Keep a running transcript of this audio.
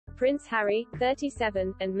Prince Harry,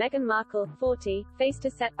 37, and Meghan Markle, 40, faced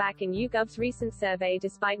a setback in YouGov's recent survey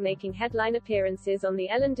despite making headline appearances on The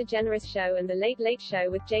Ellen DeGeneres Show and The Late Late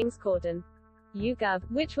Show with James Corden. YouGov,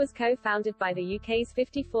 which was co-founded by the UK's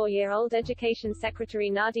 54-year-old Education Secretary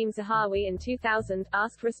Nadeem Zahawi in 2000,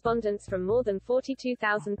 asked respondents from more than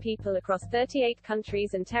 42,000 people across 38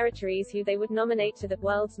 countries and territories who they would nominate to the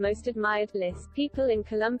world's most admired list. People in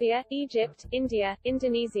Colombia, Egypt, India,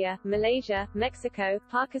 Indonesia, Malaysia, Mexico,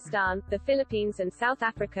 Pakistan, the Philippines and South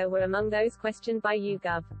Africa were among those questioned by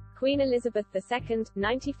YouGov. Queen Elizabeth II,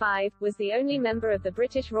 95, was the only member of the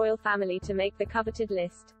British royal family to make the coveted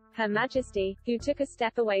list. Her Majesty, who took a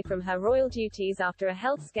step away from her royal duties after a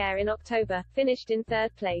health scare in October, finished in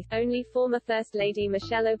third place. Only former First Lady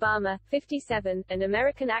Michelle Obama, 57, and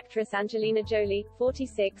American actress Angelina Jolie,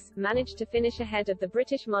 46, managed to finish ahead of the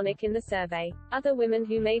British monarch in the survey. Other women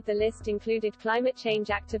who made the list included climate change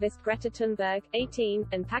activist Greta Thunberg, 18,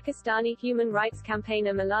 and Pakistani human rights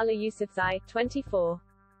campaigner Malala Yousafzai, 24.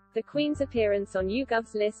 The Queen's appearance on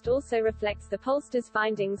YouGov's list also reflects the pollsters'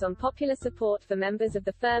 findings on popular support for members of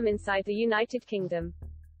the firm inside the United Kingdom.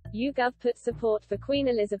 YouGov put support for Queen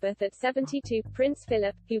Elizabeth at 72. Prince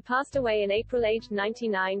Philip, who passed away in April aged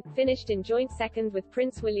 99, finished in joint second with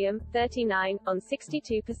Prince William, 39, on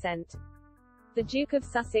 62%. The Duke of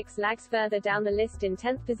Sussex lags further down the list in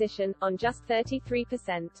 10th position, on just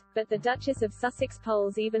 33%, but the Duchess of Sussex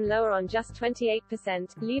polls even lower on just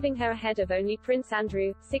 28%, leaving her ahead of only Prince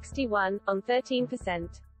Andrew, 61, on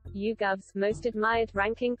 13%. YouGov's Most Admired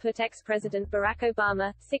ranking put ex-President Barack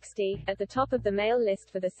Obama, 60, at the top of the male list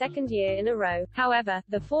for the second year in a row. However,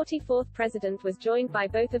 the 44th president was joined by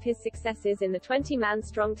both of his successors in the 20-man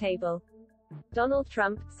strong table. Donald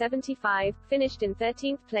Trump, 75, finished in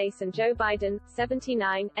 13th place and Joe Biden,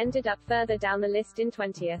 79, ended up further down the list in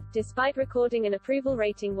 20th. Despite recording an approval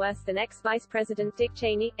rating worse than ex-Vice President Dick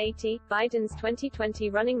Cheney, 80, Biden's 2020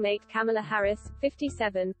 running mate Kamala Harris,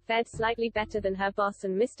 57, fared slightly better than her boss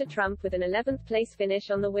and Mr. Trump with an 11th place finish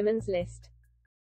on the women's list.